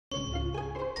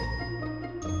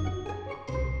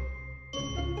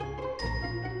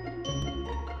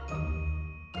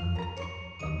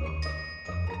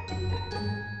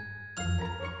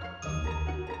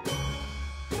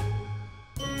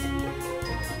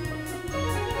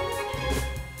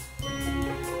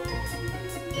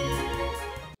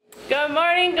Good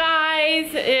morning,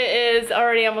 guys. It is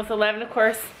already almost 11, of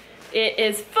course. It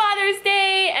is Father's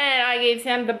Day, and I gave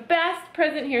Sam the best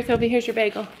present. Here, Sophie, here's your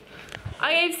bagel.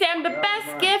 I gave Sam the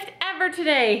best gift ever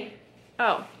today.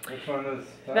 Oh. Which one is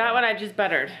that? That one I just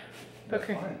buttered. That's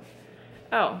fine.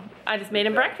 Oh, I just made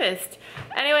him breakfast.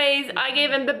 Anyways, I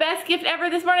gave him the best gift ever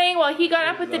this morning. While he got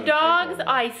up with the dogs,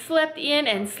 I slept in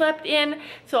and slept in.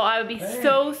 So I would be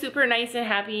so super nice and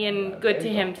happy and good to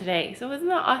him today. So isn't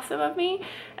that awesome of me?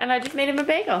 And I just made him a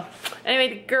bagel. Anyway,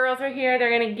 the girls are here.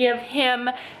 They're gonna give him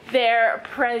their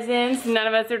presents. None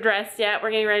of us are dressed yet.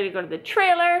 We're getting ready to go to the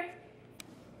trailer.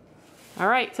 All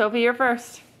right, Sophie, you're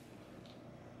first.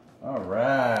 All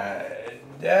right.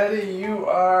 Daddy, you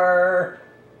are...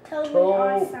 Totally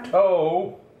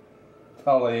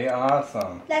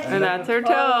awesome. And that's her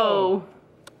toe.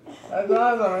 That's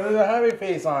awesome. There's a happy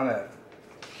face on it.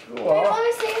 Cool. I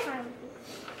want to say it.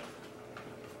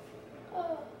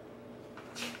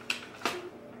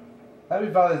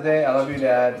 Happy Father's Day. I love you,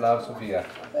 Dad. Love, Sophia.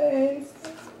 Thanks.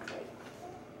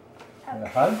 And a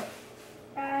hug?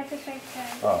 Just like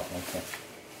that. Oh, okay.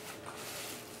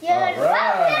 Yeah, all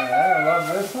right. I love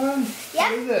this one.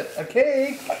 Yep. What is it? A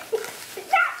cake.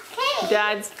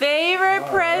 Dad's favorite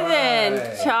present,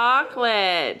 right.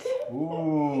 Chocolate.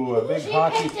 Ooh, a big She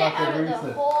hockey picked it puck out of of the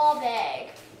Reese's. whole bag.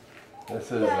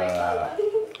 This is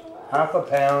half a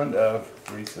pound of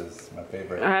Reese's, my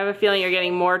favorite. I have a feeling you're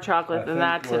getting more chocolate than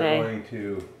that today. We're going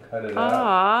to cut it up.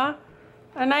 Aw,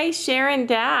 a nice sharing,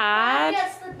 Dad.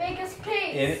 That's the biggest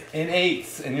piece. In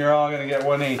eighths, and you're all gonna get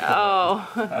 1/8. Oh.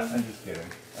 I'm just kidding.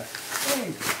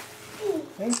 Thanks.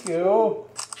 Thank you.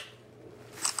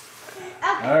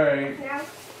 Okay. All right, Now.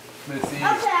 Missy. Okay, I'm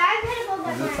gonna go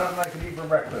get Is this something I can eat for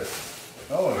breakfast?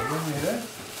 Oh, you didn't eat it?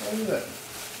 What is it?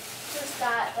 Just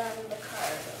got the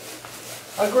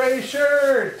card. A gray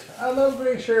shirt. I love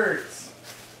gray shirts.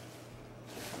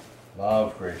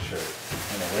 Love gray shirts.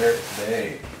 I'm gonna wear it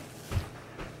today.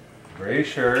 Gray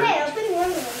shirt. Okay, open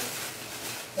one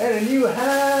of And a new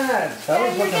hat. That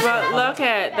was looking But fun. look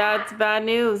at, that's bad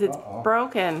news. It's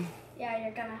broken. them. Yeah,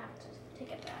 you're gonna have to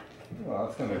take it back. Well,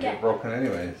 it's gonna get broken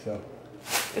anyway, so.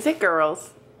 Is it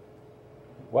girls?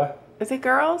 What? Is it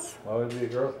girls? Why would it be a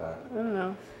girl's hat? I don't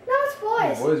know. No, it's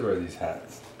boys. Boys wear these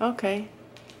hats. Okay.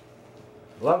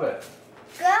 Love it.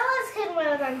 Girls can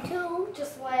wear them too.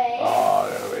 Just wait. Oh,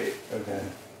 no, wait. Okay.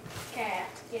 Okay, I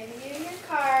have to give you your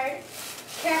card.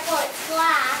 Careful, it's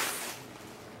glass.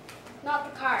 Not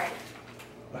the card.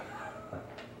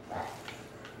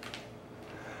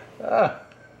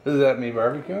 Is that me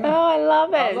barbecuing? Oh, I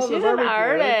love it. I love the She's an barbecue,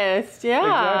 artist. Yeah.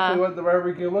 Exactly what the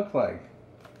barbecue looks like,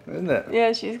 isn't it?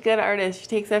 Yeah, she's a good artist. She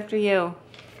takes after you.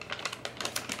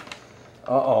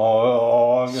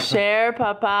 Share,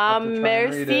 Papa.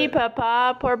 Merci,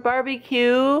 Papa, pour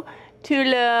barbecue.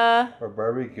 Tula. For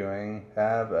barbecuing,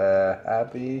 have a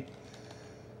happy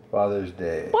Father's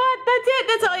Day. What? That's it?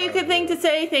 That's all you could think to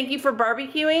say? Thank you for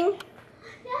barbecuing?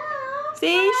 No.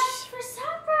 See? That's for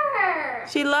supper.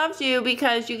 She loves you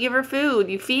because you give her food.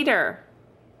 You feed her.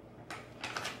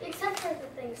 Except for the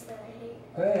things that I hate.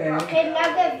 Hey. Okay,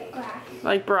 now get glass.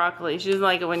 Like broccoli. She doesn't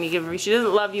like it when you give her. She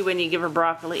doesn't love you when you give her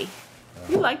broccoli.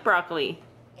 You like broccoli.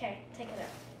 Okay, take it out.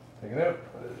 Take it out.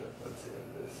 What is it? Let's see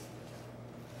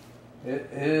what it is. It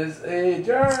is a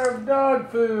jar of dog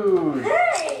food.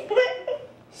 Hey!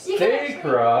 Steak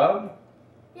rub.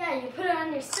 Yeah, you put it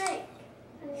on your steak.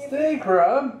 Steak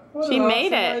rub. What She an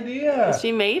made awesome it. idea.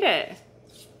 She made it.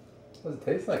 What does it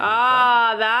taste like?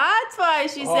 Ah, that's why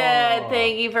she said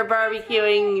thank you for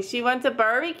barbecuing. She wants a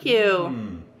barbecue.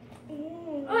 Oh,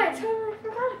 I totally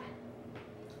forgot of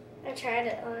it. I tried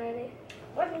it already.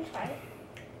 Let me try it.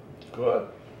 Good.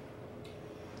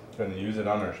 Gonna use it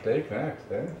on our steak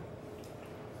next, eh?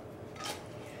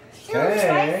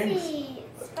 Spicy.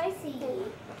 Spicy.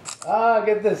 Ah,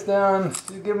 get this down.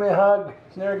 She's giving me a hug.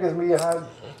 She never gives me a hug.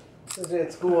 Especially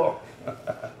at school.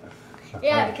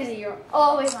 Yeah, because you're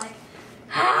always like,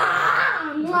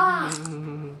 ah,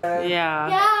 Mom.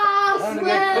 Yeah. Time to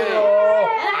get cool.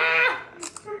 Ah.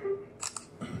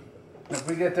 If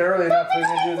we get there early enough, we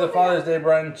can do the Father's Day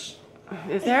brunch.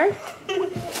 Is there?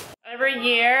 Every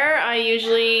year, I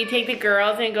usually take the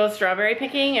girls and go strawberry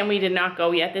picking, and we did not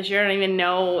go yet this year. I don't even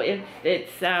know if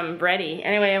it's ready.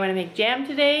 Anyway, I'm going to make jam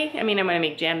today. I'm going to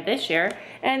make jam this year.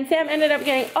 And Sam ended up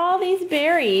getting all these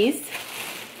berries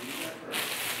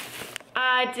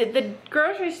at the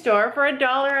grocery store for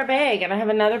 $1 a bag, and I have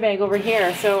another bag over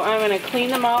here. So I'm going to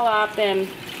clean them all up and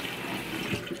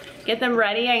get them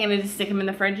ready. I'm going to just stick them in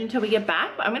the fridge until we get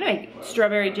back. But I'm going to make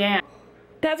strawberry jam.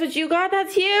 That's what you got?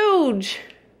 That's huge.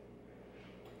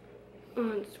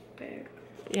 Oh, it's big.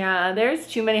 Yeah, there's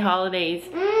too many holidays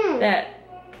that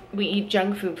we eat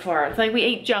junk food for. It's like we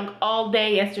ate junk all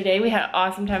day yesterday. We had an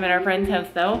awesome time at our friend's house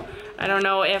though. I don't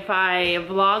know if I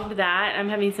vlogged that. I'm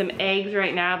having some eggs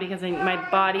right now because my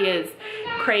body is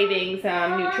craving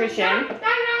some nutrition. Is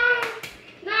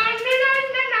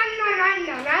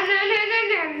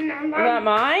that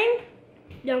mine?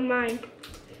 No, mine.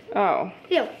 Oh.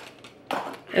 Here.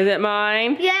 Is it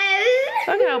mine? Yes.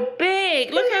 Look how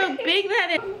big. Look how big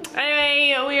that is.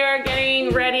 Anyway, we are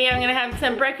getting ready. I'm gonna have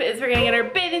some breakfast. We're gonna get our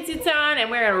bathing suits on and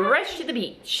we're gonna rush to the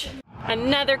beach.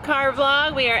 Another car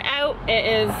vlog. We are out. It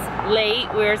is late.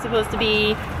 We're supposed to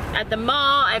be at the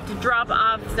mall. I have to drop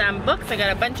off some books. I got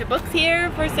a bunch of books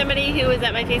here for somebody who was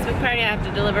at my Facebook party. I have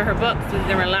to deliver her books. These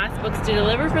are my last books to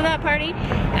deliver for that party,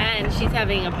 and she's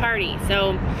having a party.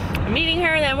 So I'm meeting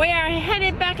her, then we are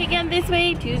headed back again this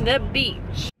way to the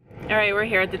beach. All right, we're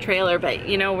here at the trailer, but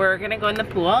you know, we're gonna go in the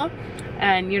pool,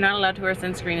 and you're not allowed to wear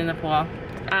sunscreen in the pool.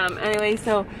 Anyway,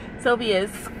 so Sylvie is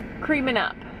creaming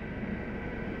up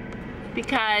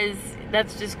because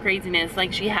that's just craziness.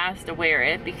 Like, she has to wear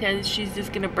it because she's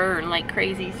just gonna burn like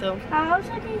crazy. So How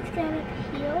should he's gonna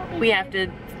peel? we have to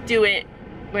do it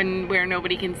where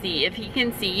nobody can see. If he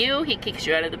can see you, he kicks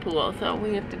you out of the pool. So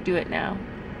we have to do it now.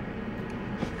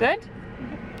 Good?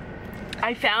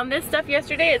 I found this stuff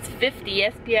yesterday. It's 50,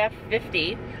 SPF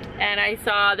 50. And I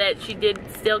saw that she did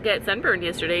still get sunburned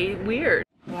yesterday. Weird.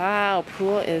 Wow,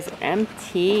 pool is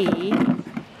empty.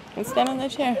 Let's stand on the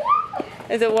chair.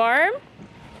 Is it warm?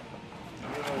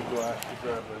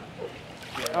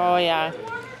 Oh yeah.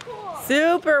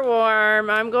 Super warm.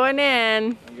 I'm going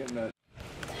in.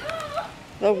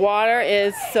 The water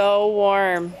is so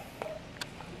warm.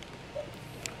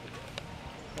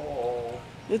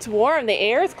 It's warm. The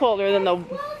air is colder than the...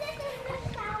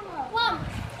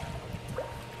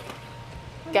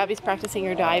 Gabby's practicing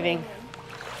her diving.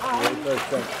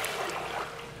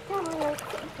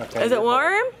 Is it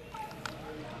warm?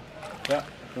 Yeah,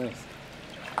 nice.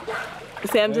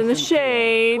 Sam's in the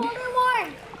shade.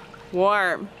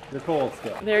 Warm. They're cold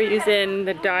still. They're using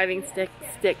the diving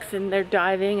sticks and they're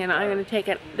diving, and I'm going to take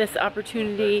this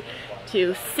opportunity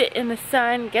to sit in the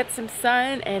sun, get some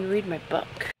sun, and read my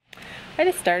book. I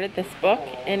just started this book,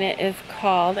 and it is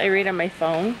called, I read on my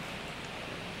phone.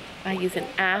 I use an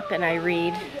app and I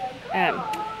read,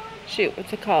 shoot,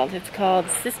 what's it called? It's called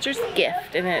Sister's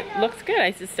Gift, and it looks good.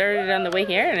 I just started it on the way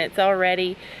here, and it's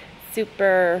already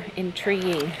super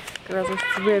intriguing. Girls are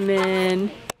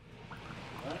swimming.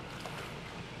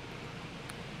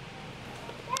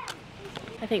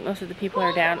 I think most of the people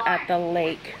are down at the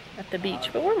lake, at the beach,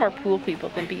 but we're more pool people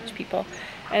than beach people.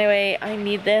 Anyway, I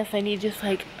need this. I need just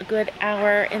like a good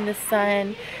hour in the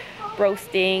sun,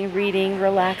 roasting, reading,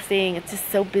 relaxing. It's just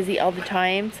so busy all the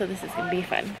time, so this is gonna be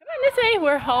fun. Come on this way,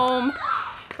 we're home.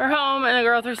 We're home and the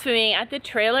girls are swimming at the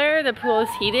trailer. The pool is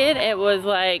heated. It was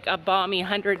like a balmy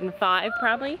 105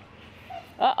 probably.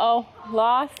 Uh-oh,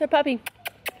 lost a puppy.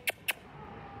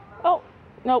 Oh,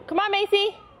 no, come on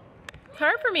Macy. It's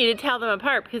hard for me to tell them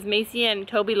apart because Macy and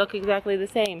Toby look exactly the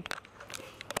same.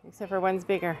 Except for one's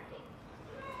bigger.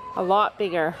 A lot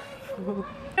bigger.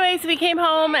 Anyway, so we came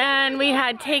home and we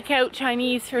had takeout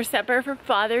Chinese for supper for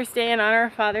Father's Day and on our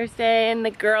Father's Day, and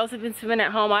the girls have been swimming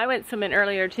at home. I went swimming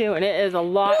earlier too, and it is a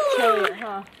lot chillier,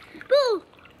 huh? Boo!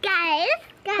 Guys.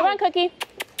 Come on, Cookie.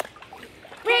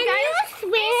 When you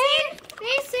swim,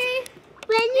 Macy.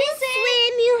 When you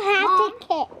swim, you have to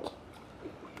kick.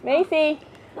 Macy.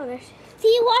 Oh, there's.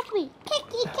 See, watch me.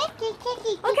 Kicky.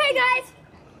 Okay, guys.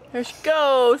 There she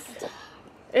goes.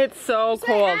 It's so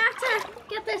cold. I have to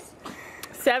get this.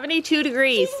 72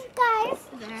 degrees. Guys,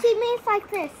 she makes like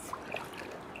this.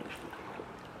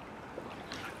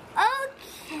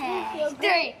 Okay.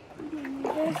 3.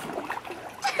 I'm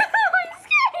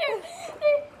scared.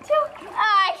 2.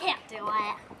 I can't do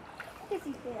it. Yes,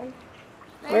 you can.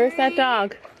 Where's that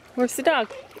dog? Where's the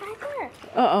dog? Right there.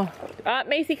 Uh-oh.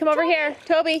 Macy, come over here.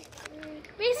 Toby.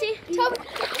 Macy, Toby.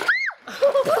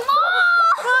 Come on.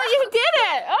 Oh, you did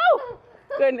it. Oh,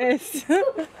 goodness. Come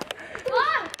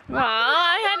on. Well,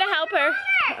 I had to help her.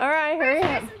 All right, hurry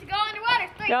up. Go underwater.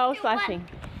 3, No 2, splashing.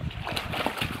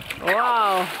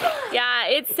 Wow. Yeah,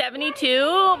 it's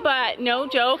 72, but no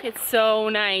joke, it's so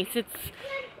nice.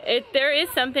 There is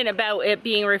something about it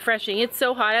being refreshing. It's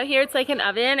so hot out here. It's like an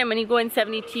oven, and when you go in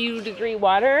 72-degree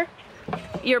water,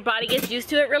 your body gets used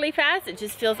to it really fast. It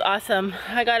just feels awesome.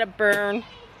 I got a burn.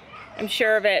 I'm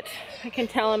sure of it. I can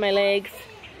tell in my legs.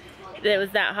 It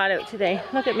was that hot out today.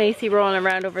 Look at Macy rolling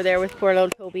around over there with poor little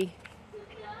Toby.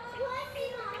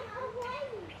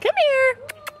 Come here.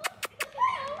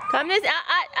 Come this,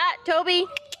 Toby.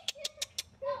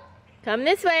 Come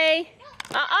this way.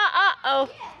 Oh.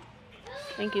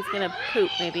 I think he's gonna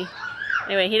poop maybe.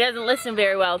 Anyway, he doesn't listen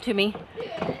very well to me.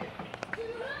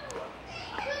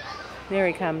 There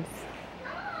he comes.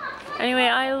 Anyway,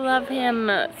 I love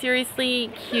him.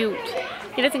 Seriously cute.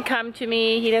 He doesn't come to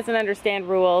me. He doesn't understand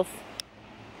rules.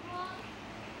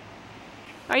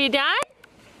 Are you done?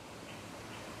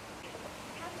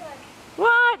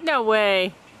 What? No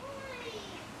way.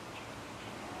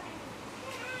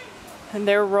 And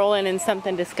they're rolling in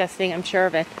something disgusting, I'm sure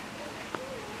of it.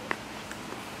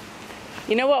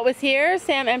 You know what was here?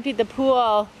 Sam emptied the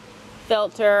pool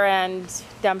filter and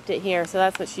dumped it here, so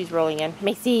that's what she's rolling in.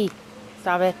 Macy,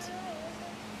 stop it.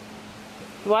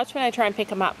 Watch when I try and pick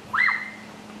him up.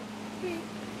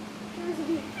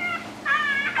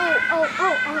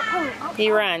 Oh.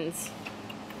 He runs.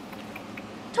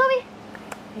 Toby.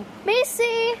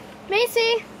 Macy.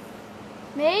 Macy.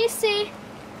 Macy.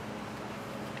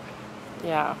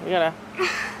 Yeah, we gotta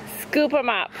scoop him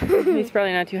up. He's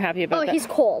probably not too happy about that. Oh, he's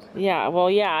cold. Yeah,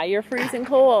 well, yeah, you're freezing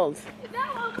cold.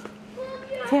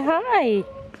 Say hi.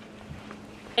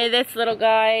 Hey, this little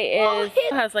guy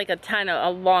has like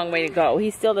a long way to go. He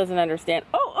still doesn't understand.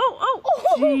 Oh,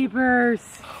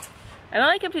 jeepers. I don't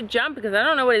like him to jump because I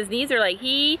don't know what his knees are like.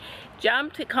 He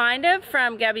jumped kind of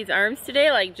from Gabby's arms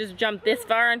today, like just jumped this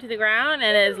far onto the ground,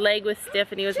 and his leg was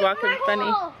stiff and he was walking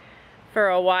funny for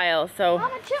a while, so.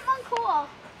 Mama, chipmunk cool.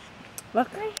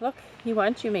 Look, he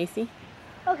wants you, Macy.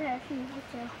 Okay,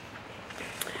 okay.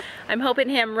 I'm hoping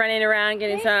him running around,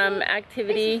 getting some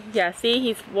activity. Yeah, see,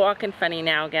 he's walking funny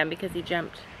now again because he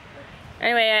jumped.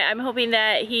 Anyway, I'm hoping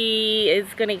that he is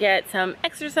gonna get some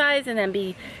exercise and then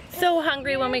be so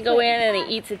hungry when we go in and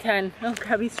he eats a ton. Oh,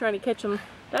 Gabby's trying to catch him.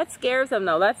 That scares him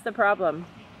though, that's the problem.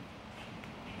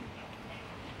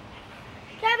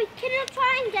 Gabby, can you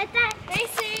try and get that?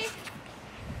 Macy.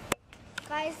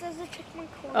 Guys, there's a chicken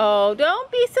corn. Oh,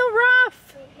 don't be so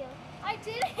rough. I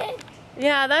didn't.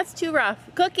 Yeah, that's too rough.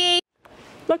 Cookie,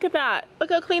 look at that.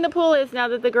 Look how clean the pool is now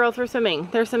that the girls were swimming.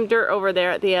 There's some dirt over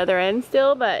there at the other end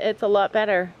still, but it's a lot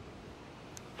better.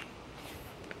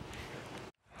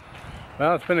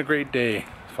 Well, it's been a great day.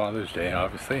 Father's Day,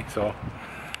 obviously, so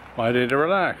my day to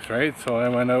relax, right? So I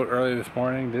went out early this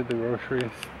morning, did the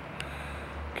groceries,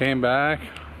 came back,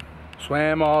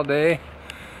 swam all day.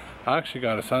 I actually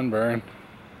got a sunburn,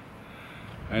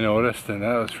 I noticed, and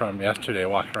that was from yesterday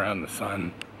walking around in the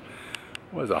sun.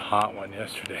 It was a hot one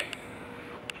yesterday.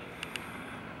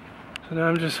 So now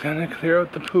I'm just gonna clear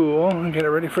out the pool and get it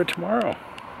ready for tomorrow.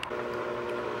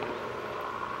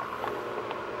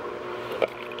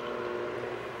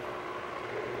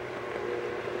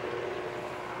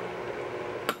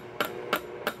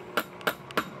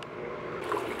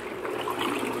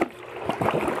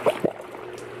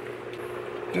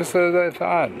 Just as I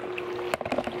thought.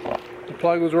 The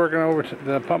plug was working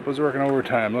the pump was working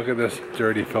overtime. Look at this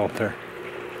dirty filter.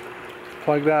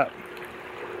 Plug that.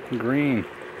 Green.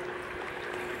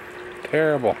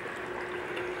 Terrible.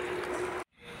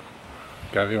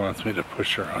 Gabby wants me to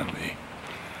push her on the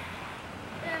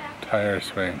tire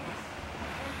swing.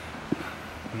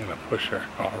 I'm gonna push her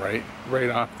all right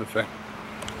off the thing.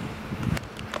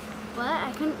 What?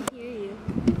 I couldn't hear you.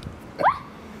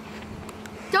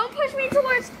 Don't push me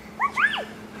towards the tree!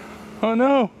 Oh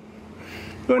no!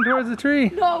 Going towards the tree!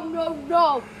 No!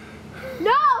 No!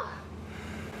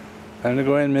 Time to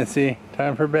go in, Missy.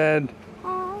 Time for bed.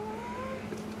 Aww.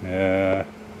 Yeah.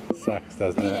 Sucks,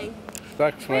 doesn't it?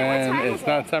 Sucks when it's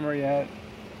not summer yet.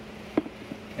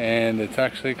 And it's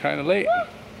actually kind of late.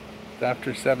 It's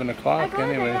after 7 o'clock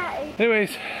anyway.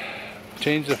 Anyways,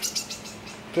 change the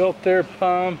filter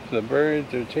pump. The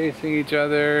birds are chasing each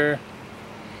other.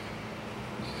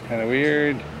 It's kind of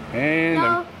weird. And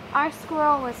no, our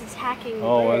squirrel was attacking the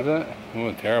oh, bird. was it?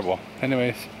 Oh, terrible.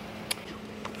 Anyways.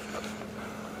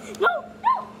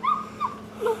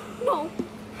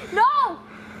 No!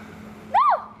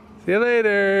 See you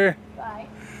later. Bye.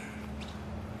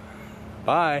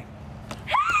 Bye.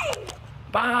 Hey!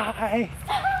 Bye.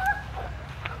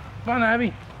 Come on,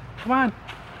 Abby. Come on.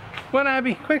 Come on,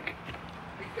 Abby. Quick.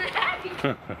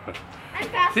 I'm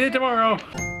faster. See you tomorrow.